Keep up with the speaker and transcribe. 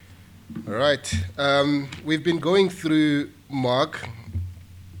All right. We've been going through Mark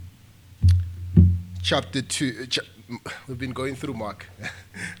chapter 2. We've been going through Mark.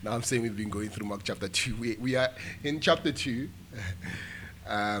 Now I'm saying we've been going through Mark chapter 2. We are in chapter 2.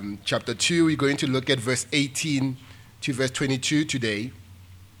 Chapter 2, we're going to look at verse 18 to verse 22 today.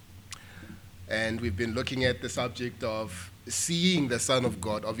 And we've been looking at the subject of seeing the Son of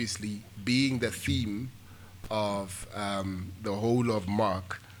God, obviously being the theme of the whole of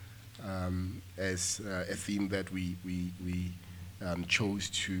Mark, as a theme that we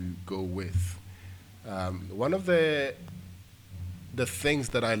chose to go with. One of the things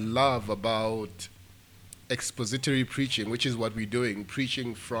that I love about expository preaching, which is what we're doing,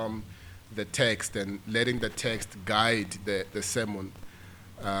 preaching from the text and letting the text guide the sermon.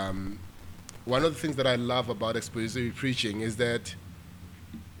 One of the things that I love about expository preaching is that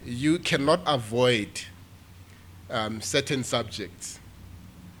you cannot avoid certain subjects.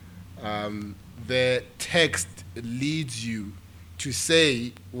 The text leads you to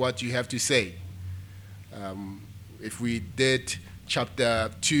say what you have to say. If we did chapter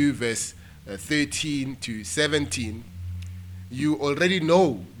 2, verse 13 to 17, you already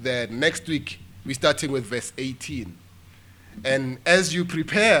know that next week we're starting with verse 18. And as you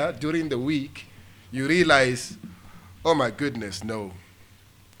prepare during the week, you realize, oh my goodness, no.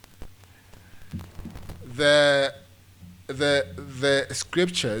 The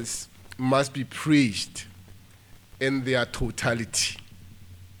scriptures must be preached in their totality.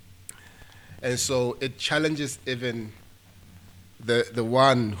 And so it challenges even the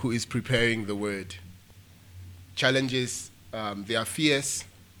one who is preparing the word. Challenges their fears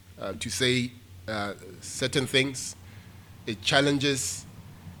to say certain things. It challenges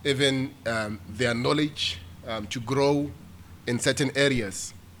even their knowledge to grow in certain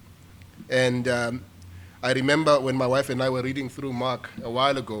areas. And I remember when my wife and I were reading through Mark a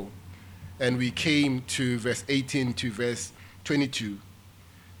while ago, and we came to verse 18 to verse 22.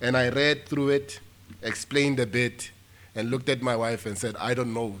 And I read through it, explained a bit, and looked at my wife and said, I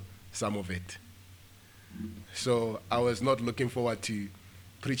don't know some of it. So I was not looking forward to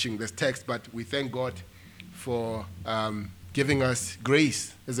preaching this text, but we thank God for giving us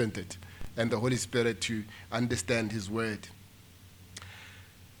grace, isn't it? And the Holy Spirit to understand His word.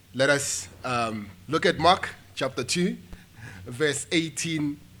 Let us look at Mark chapter 2, verse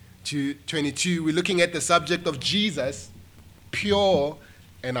 18 to 22. We're looking at the subject of Jesus, pure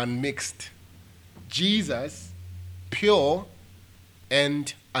and unmixed. Jesus, pure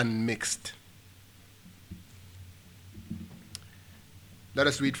and unmixed. Let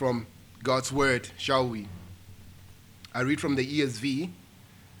us read from God's word, shall we? I read from the ESV.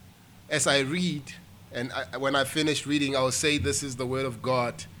 As I read, and when I finish reading, I will say, this is the word of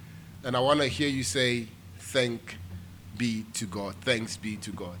God. And I want to hear you say, thank be to God. Thanks be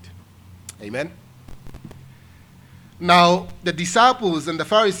to God. Amen. Now, the disciples and the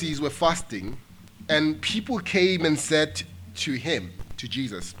Pharisees were fasting, and people came and said to him, to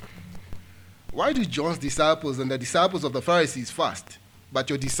Jesus, why do John's disciples and the disciples of the Pharisees fast, but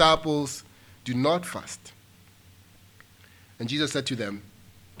your disciples do not fast? And Jesus said to them,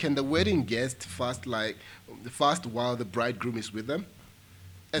 can the wedding guests fast while the bridegroom is with them?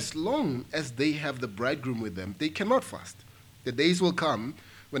 As long as they have the bridegroom with them, they cannot fast. The days will come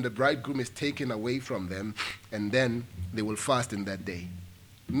when the bridegroom is taken away from them, and then they will fast in that day.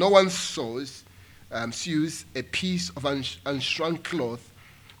 No one sews a piece of unshrunk cloth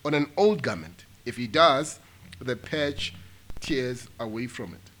on an old garment. If he does, the patch tears away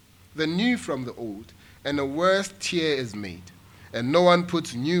from it, the new from the old, and a worse tear is made. And no one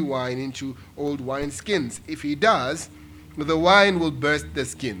puts new wine into old wineskins. If he does, the wine will burst the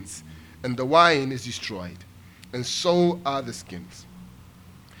skins, and the wine is destroyed, and so are the skins.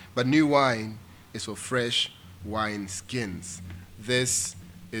 But new wine is for fresh wine skins. This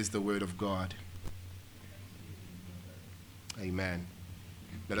is the word of God. Amen.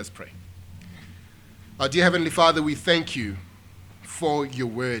 Let us pray. Our dear Heavenly Father, we thank you for your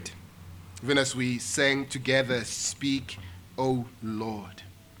word. Even as we sang together, speak, O Lord.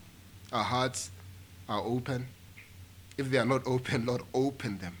 Our hearts are open. If they are not open, Lord,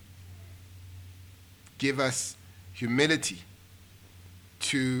 open them. Give us humility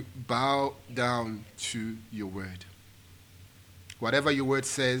to bow down to your word. Whatever your word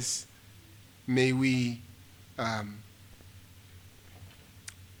says, may we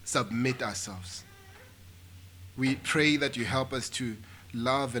submit ourselves. We pray that you help us to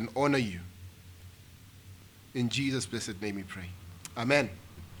love and honor you. In Jesus' blessed name we pray. Amen.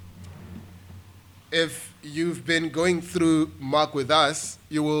 If you've been going through Mark with us,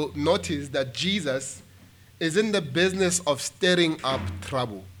 you will notice that Jesus is in the business of stirring up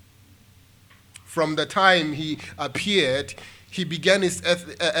trouble. From the time he appeared, he began his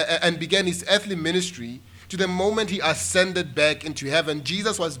earthly ministry, to the moment he ascended back into heaven,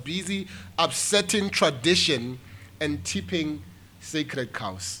 Jesus was busy upsetting tradition and tipping sacred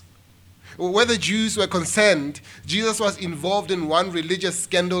cows. Where the Jews were concerned, Jesus was involved in one religious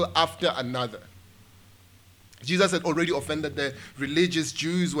scandal after another. Jesus had already offended the religious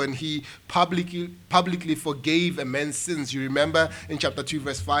Jews when he publicly forgave a man's sins. You remember in chapter 2,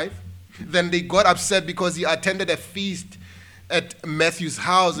 verse 5? Then they got upset because he attended a feast at Matthew's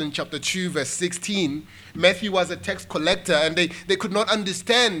house in chapter 2, verse 16. Matthew was a tax collector, and they could not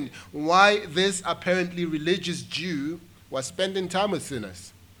understand why this apparently religious Jew was spending time with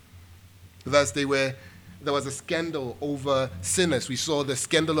sinners. Thus, there was a scandal over sinners. We saw the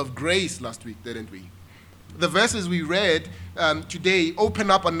scandal of grace last week, didn't we? The verses we read today open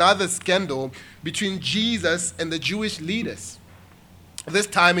up another scandal between Jesus and the Jewish leaders. This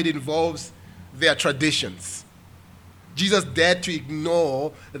time it involves their traditions. Jesus dared to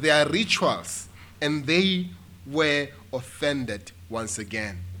ignore their rituals, and they were offended once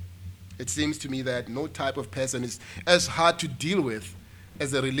again. It seems to me that no type of person is as hard to deal with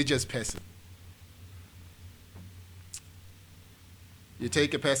as a religious person. You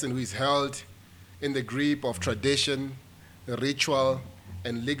take a person who is held in the grip of tradition, ritual,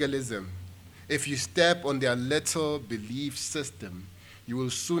 and legalism. If you step on their little belief system, you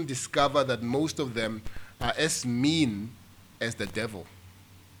will soon discover that most of them are as mean as the devil.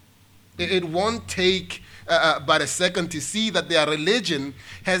 It won't take but a second to see that their religion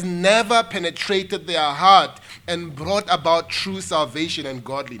has never penetrated their heart and brought about true salvation and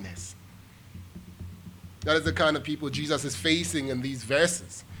godliness. That is the kind of people Jesus is facing in these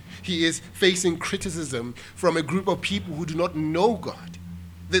verses. He is facing criticism from a group of people who do not know God.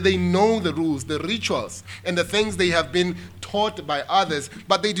 They know the rules, the rituals, and the things they have been taught by others,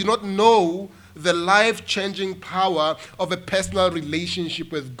 but they do not know the life-changing power of a personal relationship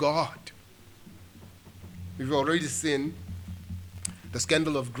with God. We've already seen the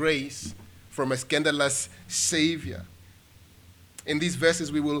scandal of grace from a scandalous Savior. In these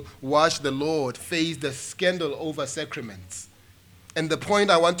verses, we will watch the Lord face the scandal over sacraments. And the point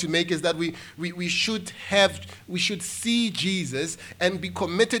I want to make is that we should see Jesus and be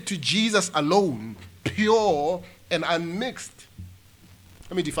committed to Jesus alone, pure and unmixed.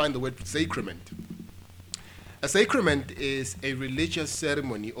 Let me define the word sacrament. A sacrament is a religious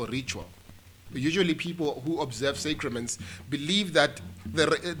ceremony or ritual. Usually people who observe sacraments believe that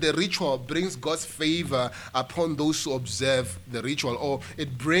the ritual brings God's favor upon those who observe the ritual, or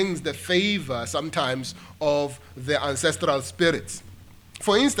it brings the favor sometimes of the ancestral spirits.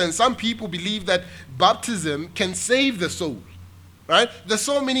 For instance, some people believe that baptism can save the soul. Right? There's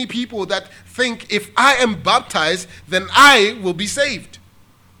so many people that think if I am baptized, then I will be saved.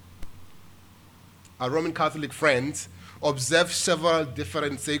 Our Roman Catholic friends observe several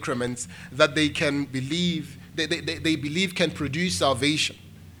different sacraments that they believe can produce salvation.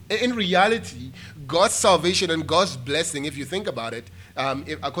 In reality, God's salvation and God's blessing, if you think about it,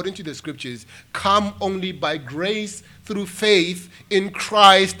 according to the scriptures, come only by grace through faith in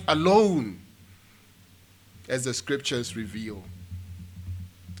Christ alone, as the scriptures reveal.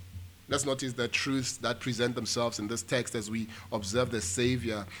 Let's notice the truths that present themselves in this text as we observe the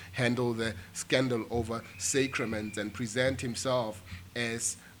Savior handle the scandal over sacraments and present himself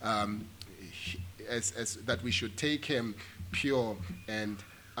as that we should take him pure and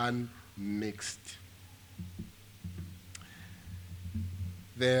unmixed.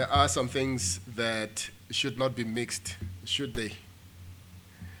 There are some things that should not be mixed, should they?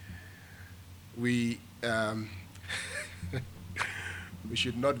 We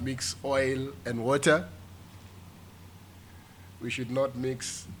should not mix oil and water. We should not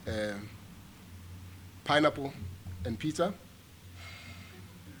mix pineapple and pizza.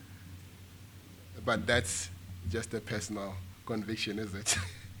 But that's just a personal conviction, is it?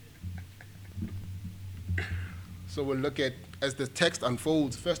 So we'll look at, as the text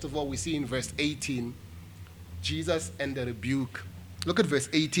unfolds, first of all, we see in verse 18, Jesus and the rebuke. Look at verse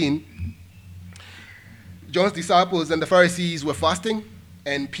 18. John's disciples and the Pharisees were fasting,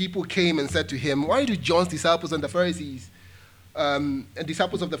 and people came and said to him, "Why do John's disciples and the Pharisees and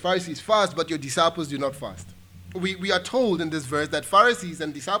disciples of the Pharisees fast, but your disciples do not fast?" We are told in this verse that Pharisees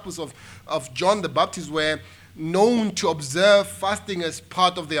and disciples of John the Baptist were known to observe fasting as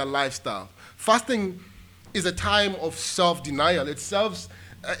part of their lifestyle. Fasting is a time of self-denial. It serves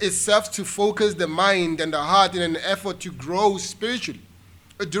to focus the mind and the heart in an effort to grow spiritually.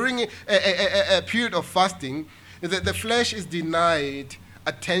 During a period of fasting, the flesh is denied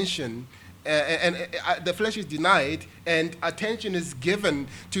attention the flesh is denied, and attention is given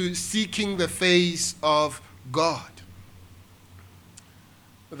to seeking the face of God.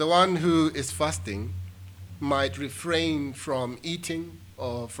 The one who is fasting might refrain from eating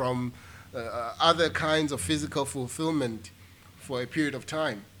or from other kinds of physical fulfillment for a period of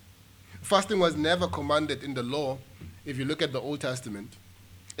time. Fasting was never commanded in the law if you look at the Old Testament.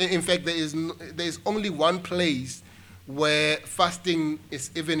 In fact, there is only one place where fasting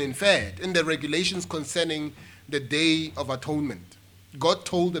is even inferred, in the regulations concerning the Day of Atonement. God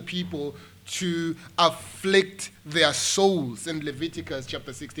told the people to afflict their souls in Leviticus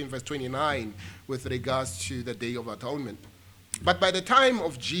chapter 16, verse 29, with regards to the Day of Atonement. But by the time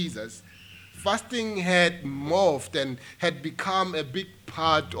of Jesus, fasting had morphed and had become a big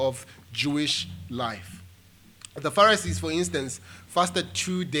part of Jewish life. The Pharisees, for instance, fasted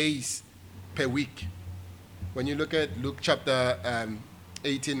 2 days per week. When you look at Luke chapter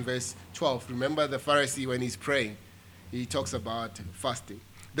 18, verse 12, remember the Pharisee when he's praying, he talks about fasting.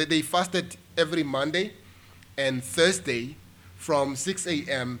 They fasted every Monday and Thursday from 6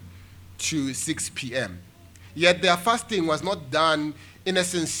 a.m. to 6 p.m. Yet their fasting was not done in a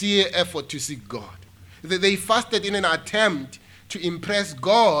sincere effort to seek God. They fasted in an attempt to impress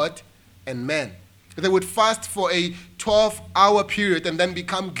God and men. They would fast for a 12-hour period and then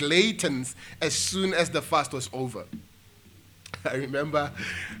become gluttons as soon as the fast was over. I remember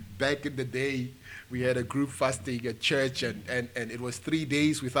back in the day, we had a group fasting at church, and it was 3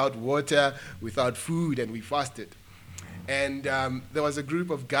 days without water, without food, and we fasted. And there was a group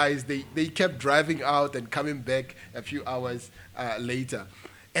of guys, they kept driving out and coming back a few hours later.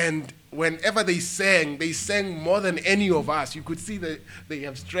 And whenever they sang more than any of us. You could see that they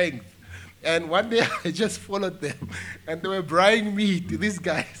have strength. And one day I just followed them, and they were bringing me to these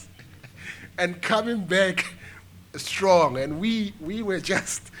guys and coming back strong. And we were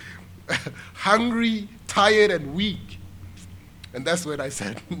just hungry, tired, and weak. And that's when I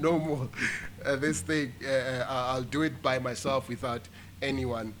said, no more. This thing, I'll do it by myself without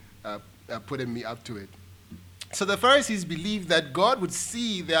anyone putting me up to it. So the Pharisees believed that God would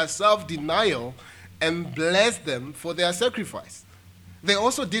see their self-denial and bless them for their sacrifice. They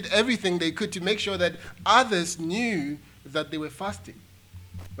also did everything they could to make sure that others knew that they were fasting,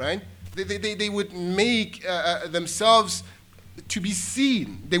 right? They would make themselves to be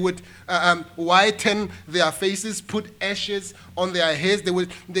seen. They would whiten their faces, put ashes on their heads.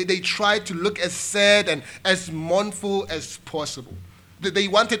 They tried to look as sad and as mournful as possible. They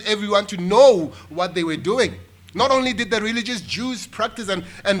wanted everyone to know what they were doing. Not only did the religious Jews practice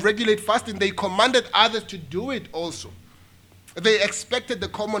and regulate fasting, they commanded others to do it also. They expected the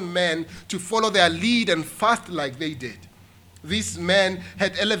common man to follow their lead and fast like they did. These men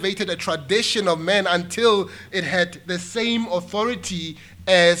had elevated a tradition of men until it had the same authority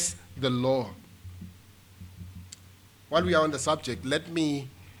as the law. While we are on the subject, let me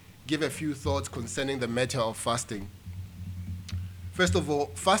give a few thoughts concerning the matter of fasting. First of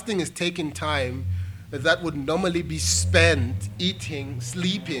all, fasting is taking time that would normally be spent eating,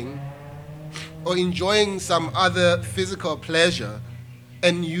 sleeping, or enjoying some other physical pleasure,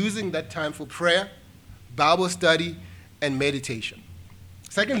 and using that time for prayer, Bible study, and meditation.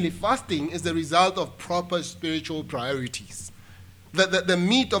 Secondly, fasting is the result of proper spiritual priorities. The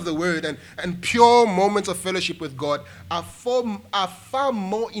meat of the word and pure moments of fellowship with God are far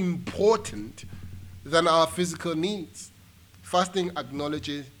more important than our physical needs. Fasting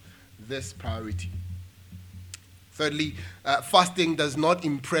acknowledges this priority. Thirdly, fasting does not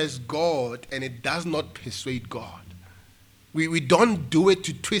impress God, and it does not persuade God. We don't do it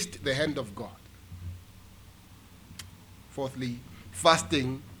to twist the hand of God. Fourthly,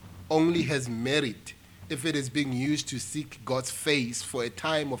 fasting only has merit if it is being used to seek God's face for a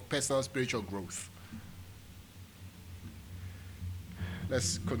time of personal spiritual growth.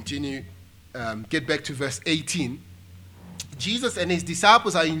 Let's continue. Get back to verse 18. Jesus and his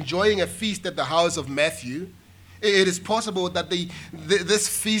disciples are enjoying a feast at the house of Matthew. It is possible that this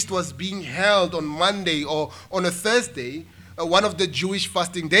feast was being held on Monday or on a Thursday, one of the Jewish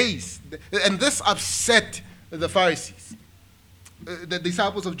fasting days. And this upset the Pharisees. The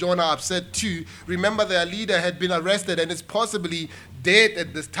disciples of John are upset too. Remember, their leader had been arrested and is possibly dead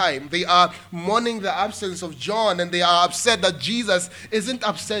at this time. They are mourning the absence of John, and they are upset that Jesus isn't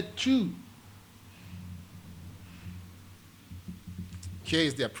upset too. Here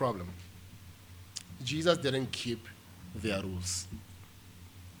is their problem. Jesus didn't keep their rules.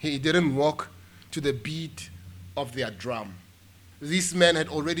 He didn't walk to the beat of their drum. These men had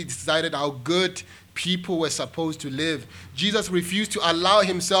already decided how good people were supposed to live. Jesus refused to allow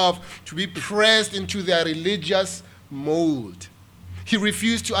himself to be pressed into their religious mold. He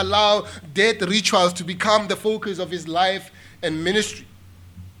refused to allow death rituals to become the focus of his life and ministry.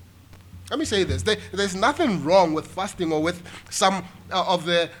 Let me say this. There's nothing wrong with fasting or with some of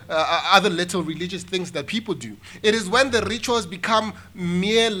the other little religious things that people do. It is when the rituals become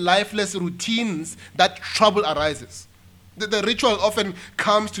mere lifeless routines that trouble arises. The ritual often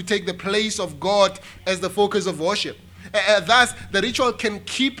comes to take the place of God as the focus of worship. Thus, the ritual can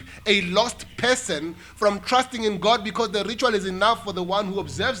keep a lost person from trusting in God because the ritual is enough for the one who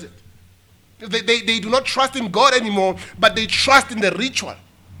observes it. They do not trust in God anymore, but they trust in the ritual.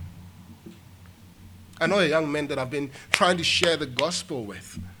 I know a young man that I've been trying to share the gospel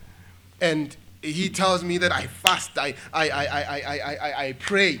with, and he tells me that I fast, I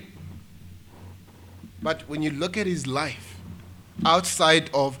pray. But when you look at his life, outside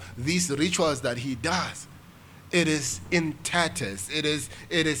of these rituals that he does, it is in tatters. It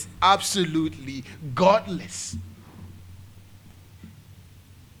is absolutely godless.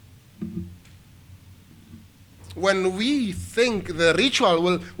 When we think the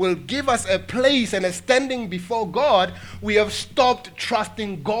ritual will give us a place and a standing before God, we have stopped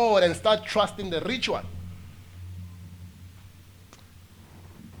trusting God and start trusting the ritual.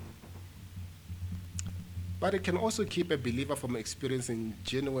 But it can also keep a believer from experiencing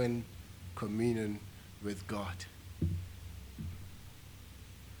genuine communion with God.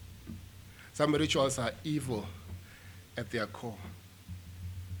 Some rituals are evil at their core.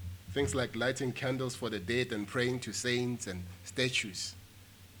 Things like lighting candles for the dead and praying to saints and statues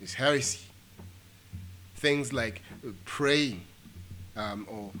is heresy. Things like praying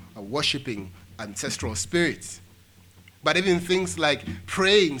or worshiping ancestral spirits. But even things like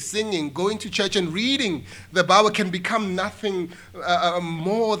praying, singing, going to church and reading the Bible can become nothing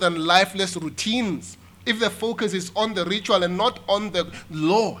more than lifeless routines if the focus is on the ritual and not on the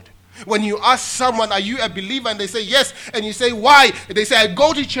Lord. When you ask someone, are you a believer? And they say, yes. And you say, why? And they say, I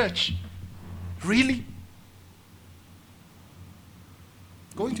go to church. Really?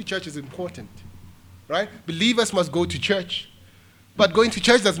 Going to church is important, right? Believers must go to church. But going to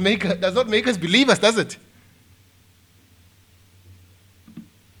church does not make us believers, does it?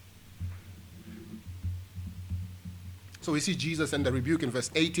 So we see Jesus and the rebuke in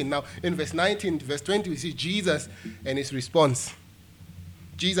verse 18. Now, in verse 19, verse 20, we see Jesus and his response.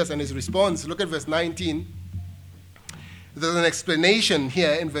 Jesus and his response. Look at verse 19. There's an explanation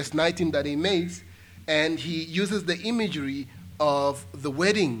here in verse 19 that he makes, and he uses the imagery of the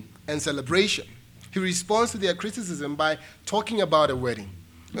wedding and celebration. He responds to their criticism by talking about a wedding.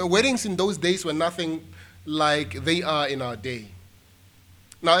 Weddings in those days were nothing like they are in our day.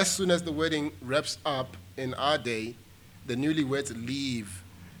 Now, as soon as the wedding wraps up in our day, the newlyweds leave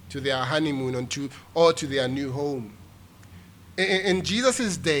to their honeymoon or to their new home. In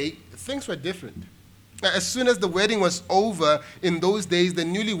Jesus' day, things were different. As soon as the wedding was over in those days, the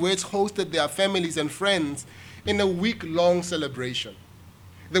newlyweds hosted their families and friends in a week-long celebration.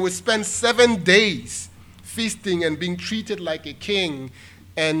 They would spend 7 days feasting and being treated like a king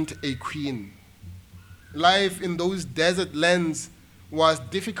and a queen. Life in those desert lands was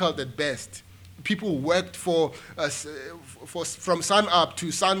difficult at best. People worked from sun up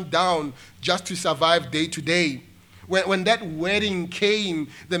to sundown just to survive day to day. When that wedding came,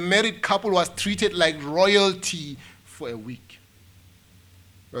 the married couple was treated like royalty for a week.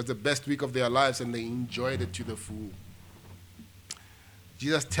 It was the best week of their lives, and they enjoyed it to the full.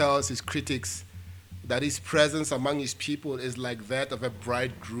 Jesus tells his critics that his presence among his people is like that of a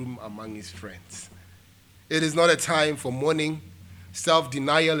bridegroom among his friends. It is not a time for mourning,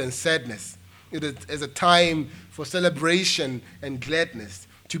 self-denial, and sadness. It is a time for celebration and gladness.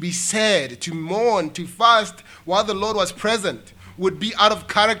 To be sad, to mourn, to fast while the Lord was present would be out of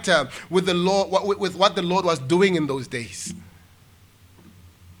character with the Lord, with what the Lord was doing in those days.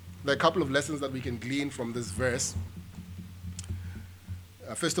 There are a couple of lessons that we can glean from this verse.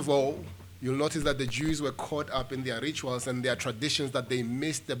 First of all, you'll notice that the Jews were caught up in their rituals and their traditions that they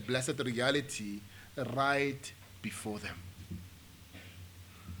missed the blessed reality right before them.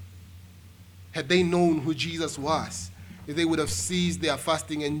 Had they known who Jesus was, they would have ceased their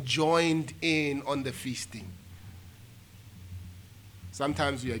fasting and joined in on the feasting.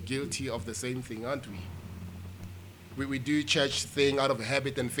 Sometimes we are guilty of the same thing, aren't we? We do church thing out of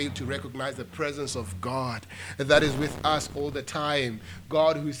habit and fail to recognize the presence of God that is with us all the time.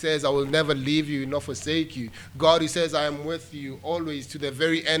 God who says, I will never leave you nor forsake you. God who says, I am with you always to the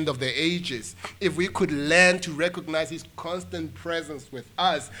very end of the ages. If we could learn to recognize his constant presence with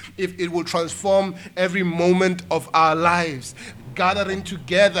us, if it will transform every moment of our lives. Gathering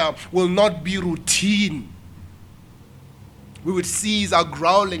together will not be routine. We would cease our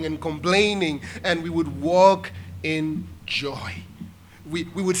growling and complaining, and we would walk in joy. we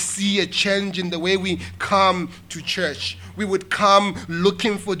would see a change in the way we come to church. We would come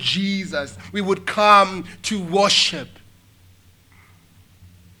looking for Jesus. We would come to worship.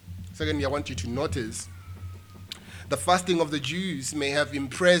 Secondly, I want you to notice the fasting of the Jews may have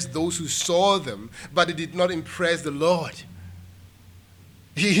impressed those who saw them, but it did not impress the Lord.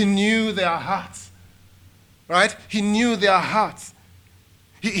 He knew their hearts, right? He knew their hearts.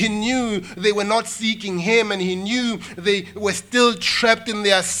 He knew they were not seeking him, and he knew they were still trapped in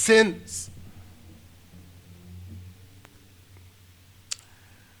their sins.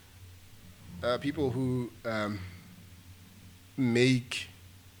 People who make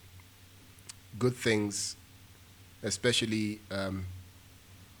good things, especially,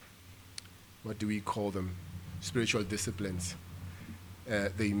 what do we call them? Spiritual disciplines.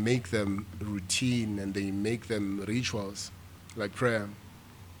 They make them routine and they make them rituals, like prayer.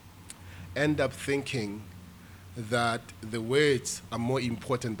 End up thinking that the words are more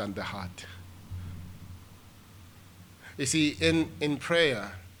important than the heart. You see, in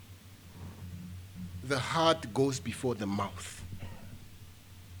prayer, the heart goes before the mouth.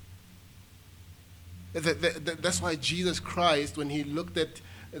 That's why Jesus Christ, when he looked at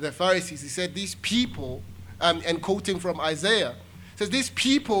the Pharisees, he said, these people, and quoting from Isaiah, says, these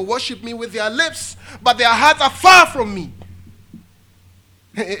people worship me with their lips, but their hearts are far from me.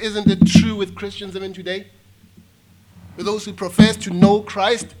 Isn't it true with Christians even today? With those who profess to know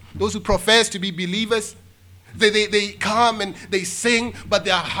Christ, those who profess to be believers, they come and they sing, but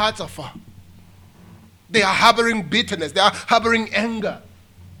their hearts are far. They are harboring bitterness. They are harboring anger,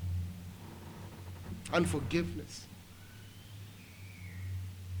 unforgiveness.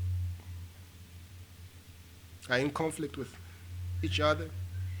 Are in conflict with each other.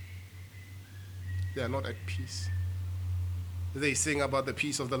 They are not at peace. They sing about the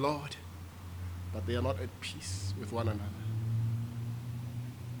peace of the Lord, but they are not at peace with one another.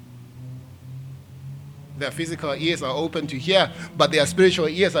 Their physical ears are open to hear, but their spiritual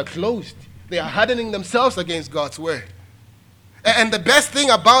ears are closed. They are hardening themselves against God's word. And the best thing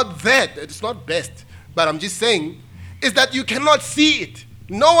about that, it's not best, but I'm just saying, is that you cannot see it.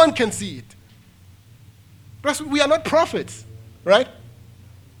 No one can see it. Because we are not prophets, right?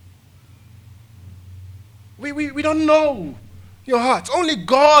 We don't know your hearts. Only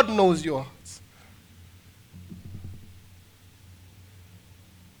God knows your hearts.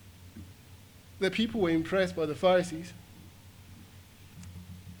 The people were impressed by the Pharisees.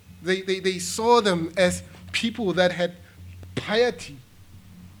 They saw them as people that had piety.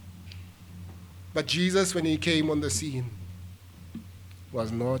 But Jesus, when he came on the scene,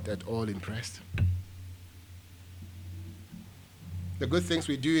 was not at all impressed. The good things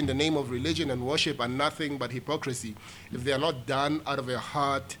we do in the name of religion and worship are nothing but hypocrisy if they are not done out of a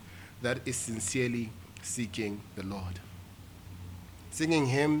heart that is sincerely seeking the Lord. Singing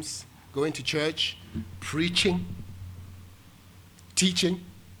hymns, going to church, preaching, teaching,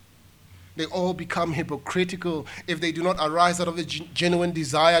 they all become hypocritical if they do not arise out of a genuine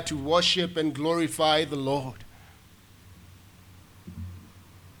desire to worship and glorify the Lord.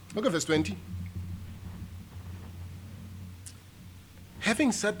 Look at verse 20.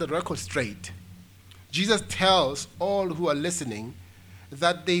 Having set the record straight, Jesus tells all who are listening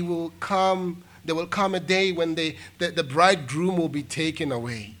that there will come a day when the bridegroom will be taken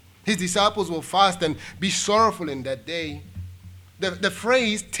away. His disciples will fast and be sorrowful in that day. The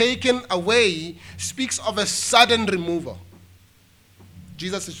phrase taken away speaks of a sudden removal.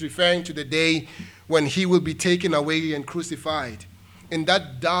 Jesus is referring to the day when he will be taken away and crucified. In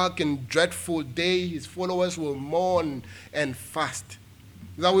that dark and dreadful day, his followers will mourn and fast.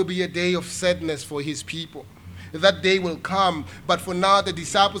 That will be a day of sadness for his people. That day will come, but for now the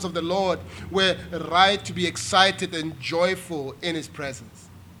disciples of the Lord were right to be excited and joyful in his presence.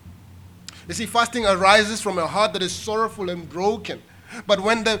 You see, fasting arises from a heart that is sorrowful and broken. But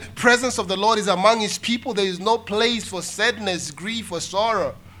when the presence of the Lord is among his people, there is no place for sadness, grief, or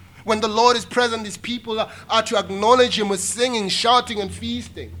sorrow. When the Lord is present, his people are to acknowledge him with singing, shouting, and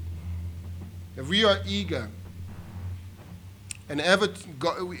feasting. If we are eager, and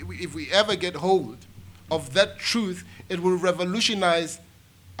if we ever get hold of that truth, it will revolutionize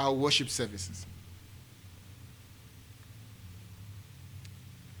our worship services.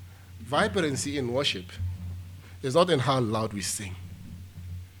 Vibrancy in worship is not in how loud we sing,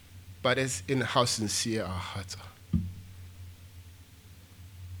 but it's in how sincere our hearts are.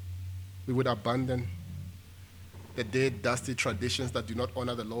 We would abandon the dead, dusty traditions that do not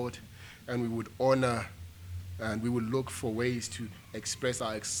honor the Lord, and we would honor and we will look for ways to express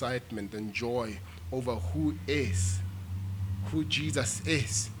our excitement and joy over who Jesus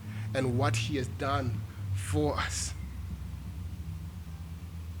is, and what he has done for us.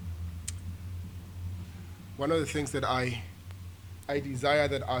 one of the things that I desire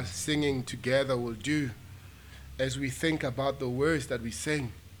that our singing together will do as we think about the words that we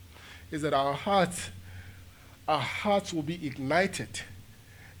sing is that our hearts will be ignited,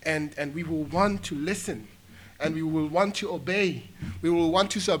 and we will want to listen, and we will want to obey. We will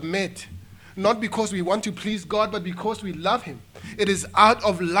want to submit, not because we want to please God, but because we love him. It is out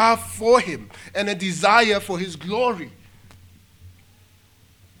of love for him and a desire for his glory.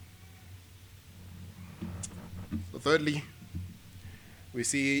 So thirdly, we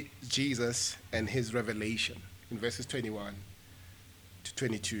see Jesus and his revelation in verses 21 to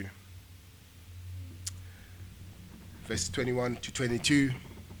 22. Verses 21 to 22.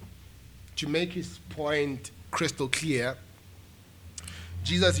 To make his point crystal clear,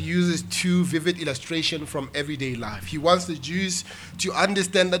 Jesus uses two vivid illustrations from everyday life. He wants the Jews to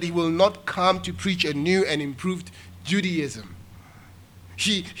understand that he will not come to preach a new and improved Judaism.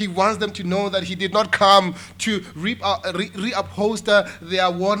 He wants them to know that he did not come to reupholster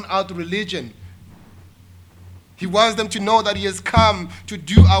their worn-out religion. He wants them to know that he has come to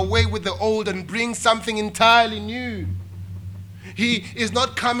do away with the old and bring something entirely new. He is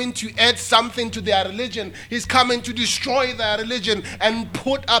not coming to add something to their religion. He's coming to destroy their religion and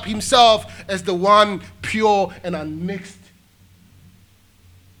put up himself as the one pure and unmixed.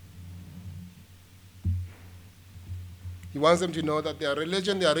 He wants them to know that their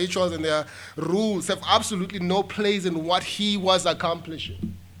religion, their rituals, and their rules have absolutely no place in what he was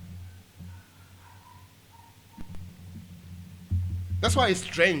accomplishing. That's why it's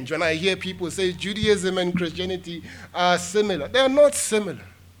strange when I hear people say Judaism and Christianity are similar. They are not similar.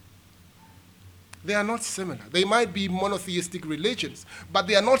 They are not similar. They might be monotheistic religions, but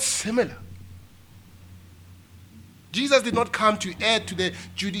they are not similar. Jesus did not come to add to the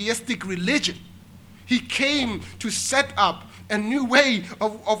Judaistic religion. He came to set up a new way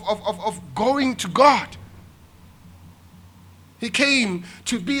of going to God. He came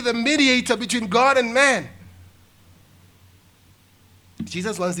to be the mediator between God and man.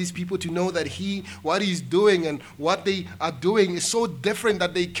 Jesus wants these people to know that what he's doing and what they are doing is so different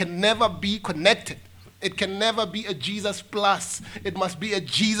that they can never be connected. It can never be a Jesus plus. It must be a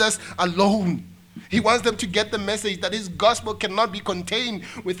Jesus alone. He wants them to get the message that his gospel cannot be contained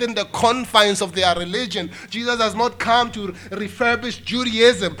within the confines of their religion. Jesus has not come to refurbish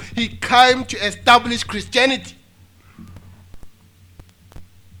Judaism. He came to establish Christianity.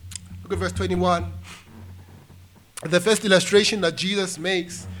 Look at verse 21. The first illustration that Jesus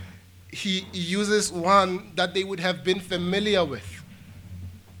makes, he uses one that they would have been familiar with.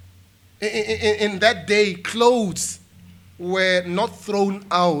 In that day, clothes were not thrown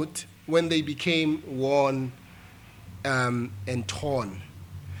out when they became worn and torn.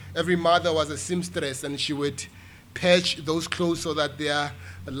 Every mother was a seamstress, and she would patch those clothes so that their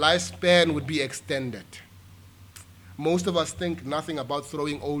lifespan would be extended. Most of us think nothing about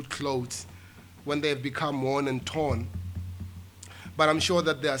throwing old clothes when they have become worn and torn. But I'm sure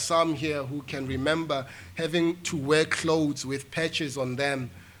that there are some here who can remember having to wear clothes with patches on them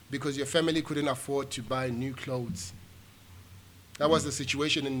because your family couldn't afford to buy new clothes. That was the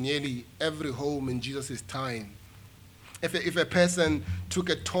situation in nearly every home in Jesus' time. If a person took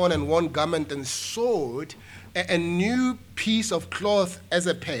a torn and worn garment and sewed a new piece of cloth as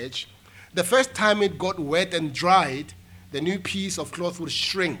a patch, the first time it got wet and dried, the new piece of cloth would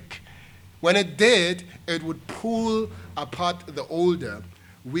shrink. When it did, it would pull apart the older,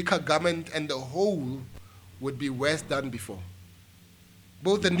 weaker garment, and the whole would be worse than before.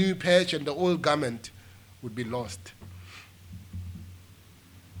 Both the new patch and the old garment would be lost.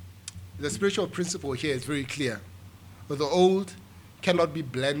 The spiritual principle here is very clear. The old cannot be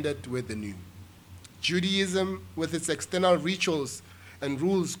blended with the new. Judaism, with its external rituals and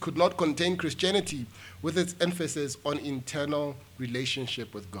rules, could not contain Christianity with its emphasis on internal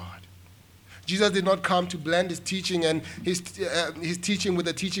relationship with God. Jesus did not come to blend his teaching and his teaching with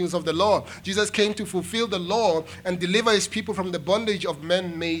the teachings of the law. Jesus came to fulfill the law and deliver his people from the bondage of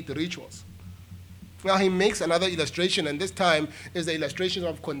man-made rituals. Now he makes another illustration, and this time is the illustration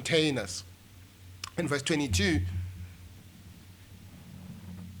of containers. In verse 22,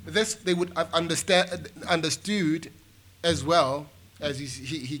 this they would have understood as well as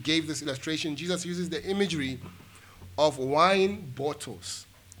he gave this illustration. Jesus uses the imagery of wine bottles.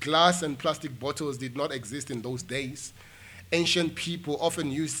 Glass and plastic bottles did not exist in those days. Ancient people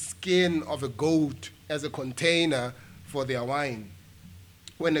often used skin of a goat as a container for their wine.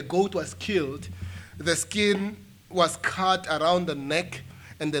 When a goat was killed, the skin was cut around the neck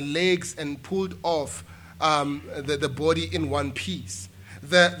and the legs and pulled off the body in one piece.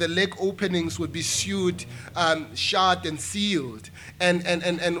 the leg openings would be sewed shut and sealed.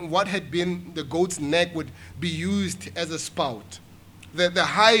 And what had been the goat's neck would be used as a spout. The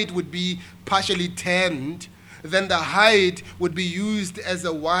hide would be partially tanned. Then the hide would be used as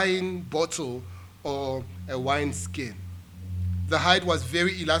a wine bottle or a wine skin. The hide was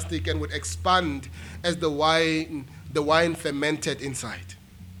very elastic and would expand as the wine fermented inside.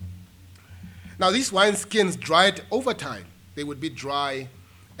 Now, these wine skins dried over time. They would be dry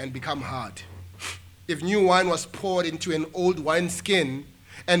and become hard. If new wine was poured into an old wine skin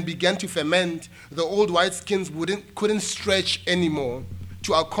and began to ferment, the old wine skins couldn't stretch anymore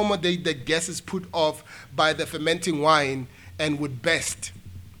to accommodate the gases put off by the fermenting wine and would burst.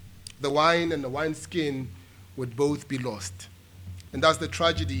 The wine and the wine skin would both be lost. And thus the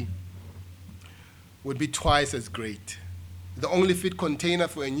tragedy would be twice as great. The only fit container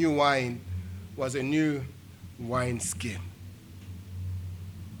for a new wine was a new wine skin.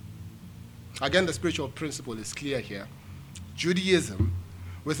 Again, the spiritual principle is clear here. Judaism,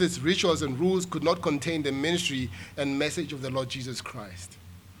 with its rituals and rules, could not contain the ministry and message of the Lord Jesus Christ.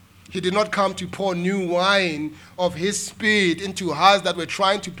 He did not come to pour new wine of his spirit into hearts that were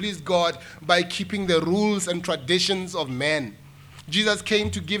trying to please God by keeping the rules and traditions of men. Jesus came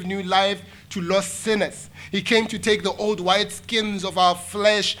to give new life to lost sinners. He came to take the old white skins of our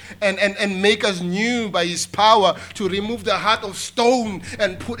flesh and make us new by his power, to remove the heart of stone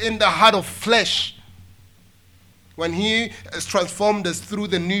and put in the heart of flesh. When he has transformed us through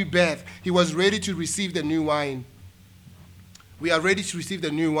the new birth, he was ready to receive the new wine. We are ready to receive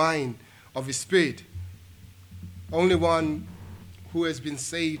the new wine of his spirit. Only one who has been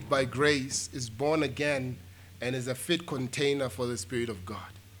saved by grace is born again and is a fit container for the Spirit of God.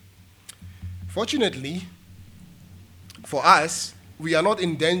 Fortunately, for us, we are not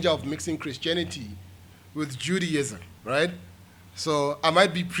in danger of mixing Christianity with Judaism, right? So I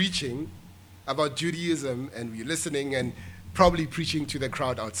might be preaching about Judaism and we're listening and probably preaching to the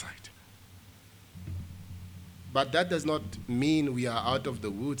crowd outside. But that does not mean we are out of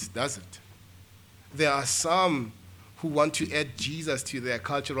the woods, does it? There are some who want to add Jesus to their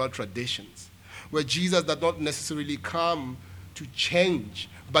cultural traditions, where Jesus does not necessarily come to change,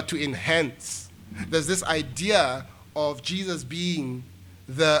 but to enhance. There's this idea of Jesus being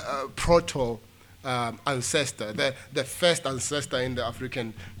the proto-ancestor, the first ancestor in the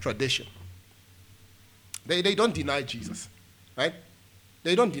African tradition. They don't deny Jesus, right?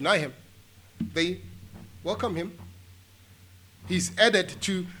 They don't deny him. They welcome him. He's added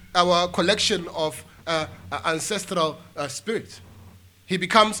to our collection of ancestral spirits. He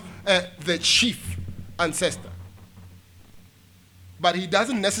becomes the chief ancestor. But he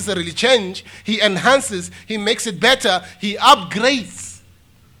doesn't necessarily change. He enhances. He makes it better. He upgrades.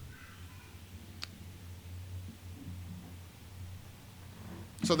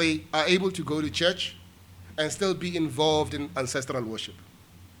 So they are able to go to church and still be involved in ancestral worship.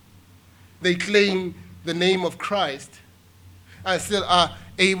 They claim the name of Christ and still are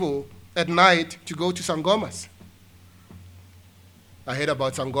able at night to go to sangomas. I heard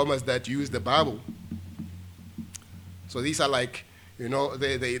about sangomas that use the Bible. So these are like, you know,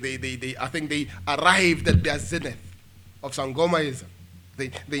 they I think they arrived at their zenith of sangomaism.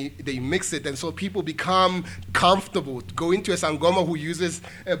 They mix it, and so people become comfortable to go into a sangoma who uses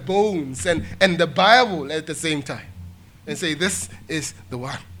bones and the Bible at the same time and say, this is the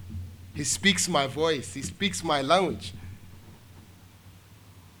one. He speaks my voice. He speaks my language.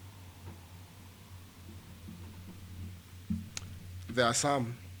 There are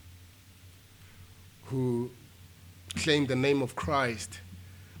some who claim the name of Christ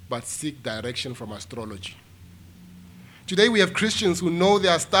but seek direction from astrology. Today we have Christians who know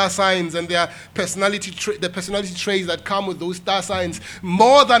their star signs and their personality traits that come with those star signs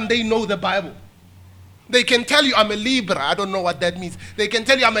more than they know the Bible. They can tell you, I'm a Libra. I don't know what that means. They can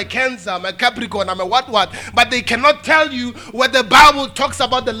tell you, I'm a Cancer, I'm a Capricorn, I'm a what. But they cannot tell you what the Bible talks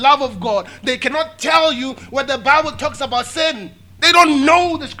about the love of God. They cannot tell you what the Bible talks about sin. They don't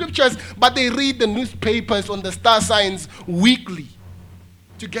know the scriptures, but they read the newspapers on the star signs weekly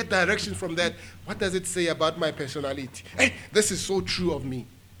to get direction from that. What does it say about my personality? Hey, this is so true of me.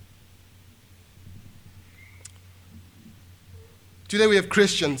 Today we have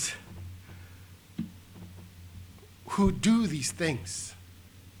Christians who do these things.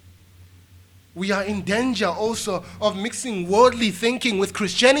 We are in danger also of mixing worldly thinking with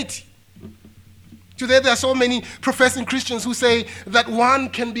Christianity. Today there are so many professing Christians who say that one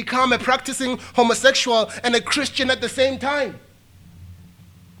can become a practicing homosexual and a Christian at the same time.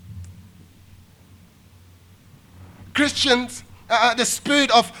 Christians the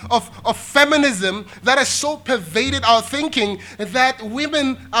spirit of feminism that has so pervaded our thinking that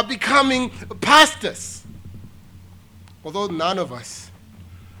women are becoming pastors. Although none of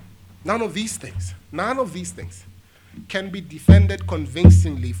these things can be defended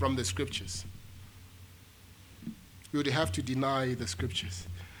convincingly from the scriptures. We would have to deny the scriptures.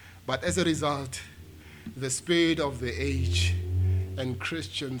 But as a result, the spirit of the age and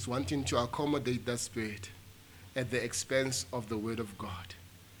Christians wanting to accommodate that spirit at the expense of the Word of God.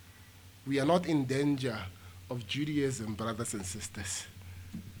 We are not in danger of Judaism, brothers and sisters.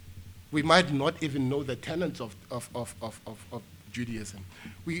 We might not even know the tenets of Judaism.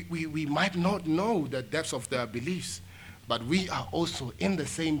 We might not know the depths of their beliefs, but we are also in the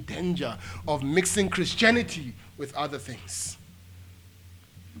same danger of mixing Christianity with other things.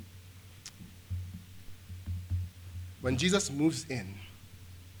 When Jesus moves in,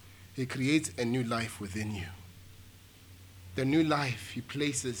 he creates a new life within you. The new life he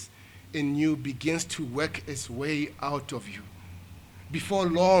places in you begins to work its way out of you. Before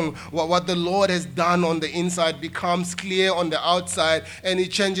long, what the Lord has done on the inside becomes clear on the outside, and he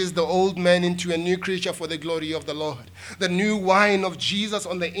changes the old man into a new creature for the glory of the Lord. The new wine of Jesus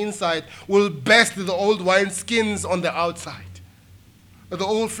on the inside will best the old wineskins on the outside. The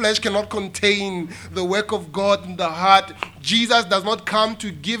old flesh cannot contain the work of God in the heart. Jesus does not come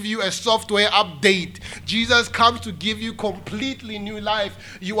to give you a software update. Jesus comes to give you completely new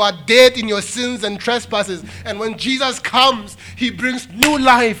life. You are dead in your sins and trespasses. And when Jesus comes, he brings new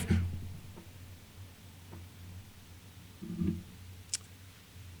life.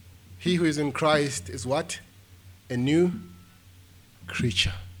 He who is in Christ is what? A new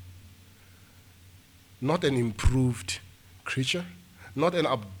creature. Not an improved creature. Not an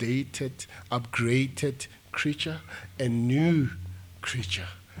upgraded creature, a new creature.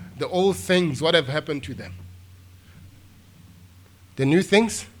 The old things, what have happened to them? The new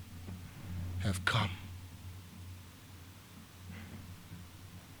things have come.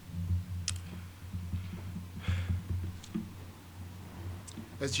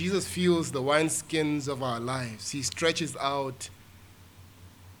 As Jesus fills the wineskins of our lives, he stretches out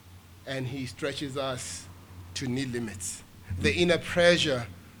and he stretches us to new limits. The inner pressure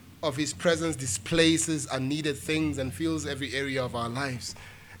of his presence displaces unneeded things and fills every area of our lives.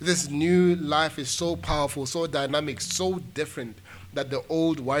 This new life is so powerful, so dynamic, so different that the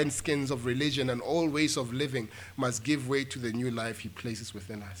old wineskins of religion and old ways of living must give way to the new life he places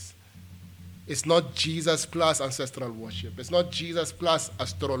within us. It's not Jesus plus ancestral worship. It's not Jesus plus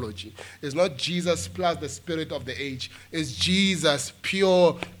astrology. It's not Jesus plus the spirit of the age. It's Jesus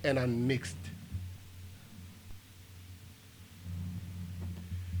pure and unmixed.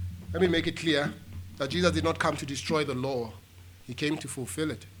 Let me make it clear that Jesus did not come to destroy the law. He came to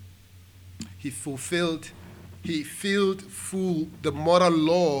fulfill it. He filled full the moral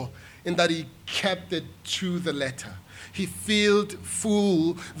law in that he kept it to the letter. He filled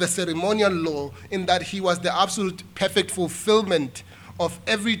full the ceremonial law in that he was the absolute perfect fulfillment of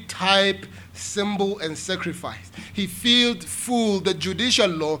every type, symbol, and sacrifice. He filled full the judicial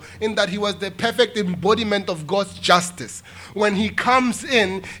law in that he was the perfect embodiment of God's justice. When he comes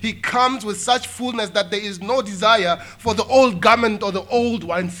in, he comes with such fullness that there is no desire for the old garment or the old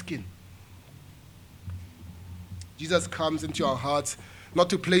wineskin. Jesus comes into our hearts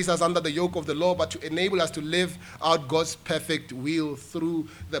not to place us under the yoke of the law, but to enable us to live out God's perfect will through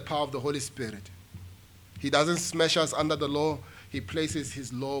the power of the Holy Spirit. He doesn't smash us under the law. He places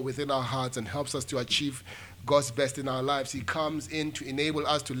his law within our hearts and helps us to achieve God's best in our lives. He comes in to enable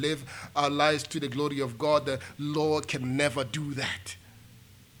us to live our lives to the glory of God. The law can never do that.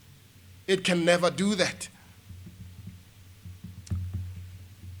 It can never do that.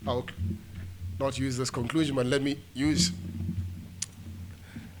 I'll not use this conclusion, but let me use.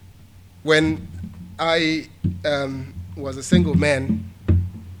 When I was a single man,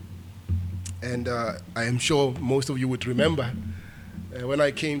 and I am sure most of you would remember, when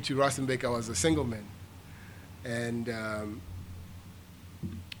I came to Rustenburg, I was a single man. And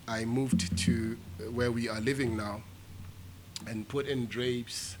I moved to where we are living now and put in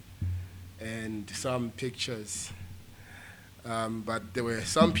drapes and some pictures. But there were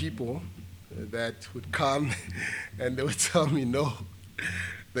some people that would come and they would tell me, no,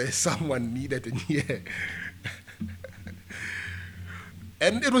 there's someone needed in here.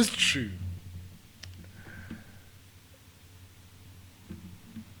 And it was true.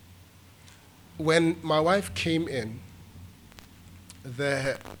 When my wife came in,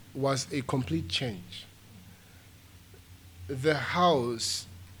 there was a complete change. The house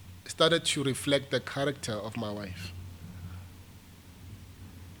started to reflect the character of my wife.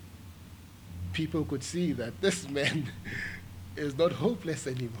 People could see that this man is not hopeless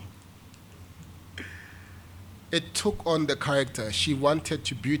anymore. It took on the character. She wanted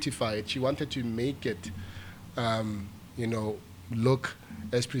to beautify it. She wanted to make it, look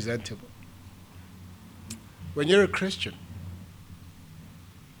as presentable. When you're a Christian,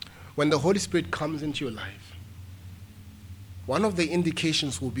 when the Holy Spirit comes into your life, one of the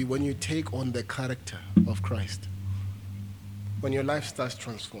indications will be when you take on the character of Christ, when your life starts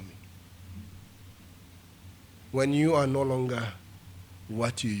transforming, when you are no longer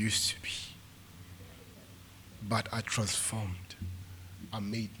what you used to be, but are transformed, are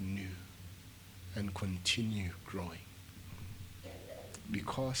made new, and continue growing.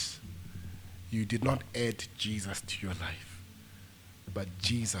 Because you did not add Jesus to your life, but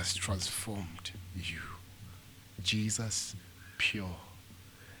Jesus transformed you. Jesus pure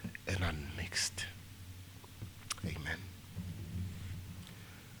and unmixed. Amen.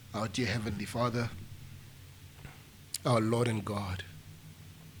 Our dear Heavenly Father, our Lord and God,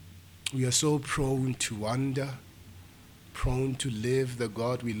 we are so prone to wander, prone to live the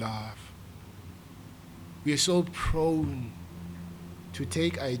God we love. We are so prone to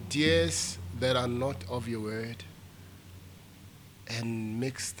take ideas that are not of your word and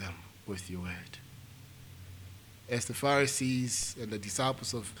mix them with your word. As the Pharisees and the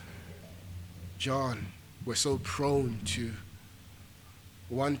disciples of John were so prone to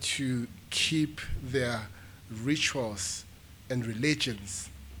want to keep their rituals and religions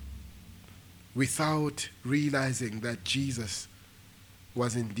without realizing that Jesus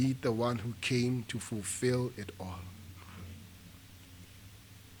was indeed the one who came to fulfill it all.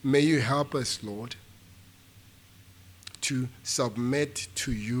 May you help us, Lord, to submit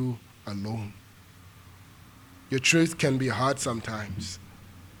to you alone. Your truth can be hard sometimes,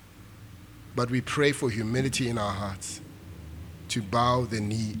 but we pray for humility in our hearts to bow the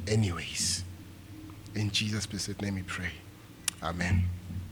knee anyways. In Jesus' blessed name we pray. Amen.